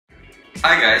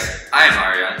Hi guys, I am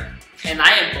Aryan. And I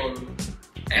am Boru.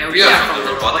 And we are from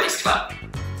the Robotics Club.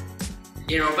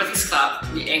 In Robotics Club,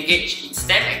 we engage in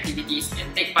STEM activities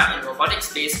and take part in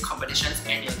robotics-based competitions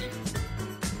annually.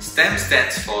 STEM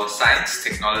stands for Science,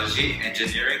 Technology,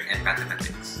 Engineering and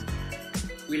Mathematics.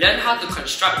 We learn how to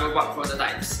construct robot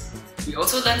prototypes. We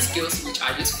also learn skills which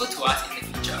are useful to us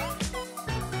in the future.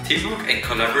 Teamwork and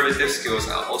collaborative skills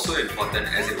are also important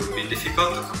as it would be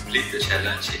difficult to complete the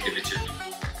challenge individually.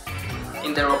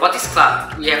 In the Robotics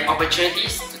Club, we have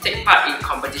opportunities to take part in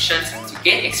competitions to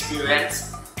gain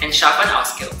experience and sharpen our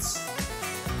skills.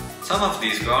 Some of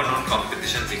these well-known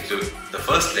competitions include the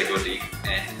first LEGO League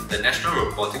and the National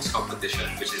Robotics Competition,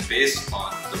 which is based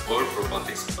on the World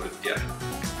Robotics Olympiad.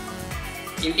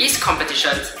 In these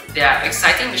competitions, there are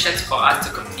exciting missions for us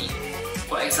to complete.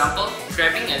 For example,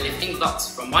 grabbing and lifting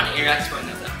blocks from one area to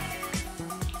another.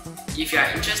 If you are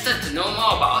interested to know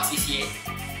more about our CCA,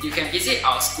 you can visit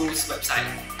our school's website.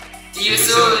 See you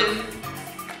soon!